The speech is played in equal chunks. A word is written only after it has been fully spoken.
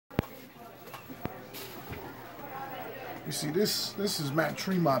You see, this is Matt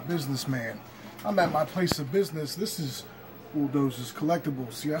Tremont, businessman. I'm at my place of business. This is Bulldozer's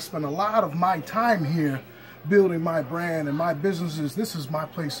Collectibles. See, I spend a lot of my time here building my brand and my businesses. This is my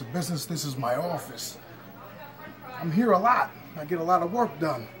place of business. This is my office. I'm here a lot. I get a lot of work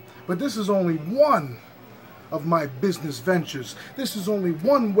done. But this is only one of my business ventures. This is only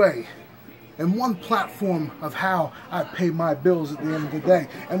one way and one platform of how I pay my bills at the end of the day.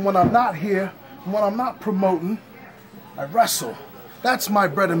 And when I'm not here, when I'm not promoting, I wrestle. That's my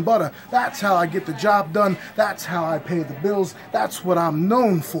bread and butter. That's how I get the job done. That's how I pay the bills. That's what I'm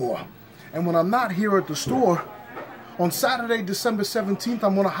known for. And when I'm not here at the store, on Saturday, December 17th,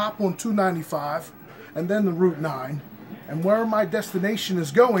 I'm going to hop on 295 and then the Route 9. And where my destination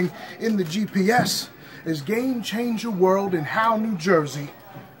is going in the GPS is Game Changer World in Howell, New Jersey,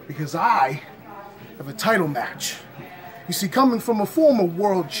 because I have a title match. You see, coming from a former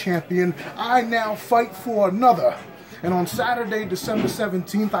world champion, I now fight for another. And on Saturday, December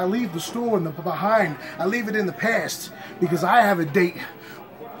 17th, I leave the store behind. I leave it in the past because I have a date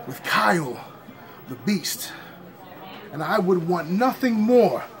with Kyle, the Beast. And I would want nothing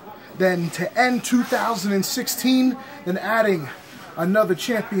more than to end 2016 than adding another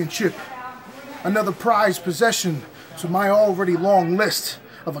championship, another prize possession to my already long list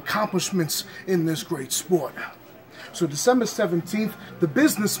of accomplishments in this great sport. So December 17th, the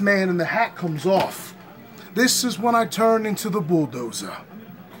businessman in the hat comes off. This is when I turn into the Bulldozer.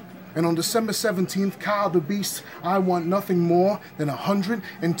 And on December 17th, Kyle the Beast, I want nothing more than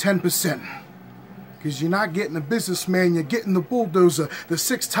 110%. Because you're not getting a businessman, you're getting the Bulldozer, the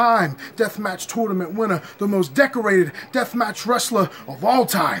 6-time deathmatch tournament winner, the most decorated deathmatch wrestler of all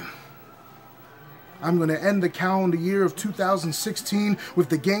time. I'm going to end the calendar year of 2016 with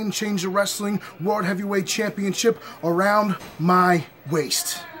the Game Changer Wrestling World Heavyweight Championship around my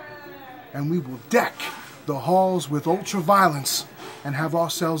waist. And we will deck the halls with Ultraviolence and have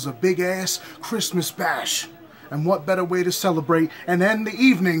ourselves a big-ass Christmas bash. And what better way to celebrate and end the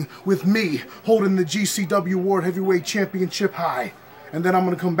evening with me holding the GCW World Heavyweight Championship high. And then I'm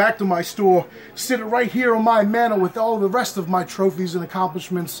going to come back to my store, sit right here on my mantle with all the rest of my trophies and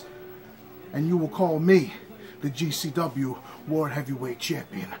accomplishments, and you will call me the GCW World Heavyweight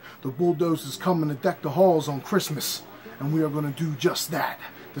Champion. The Bulldozer's coming to deck the halls on Christmas, and we are going to do just that.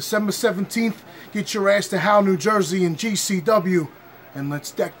 December 17th, get your ass to Howell, New Jersey in GCW, and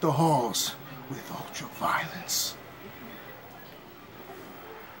let's deck the halls with Ultraviolence.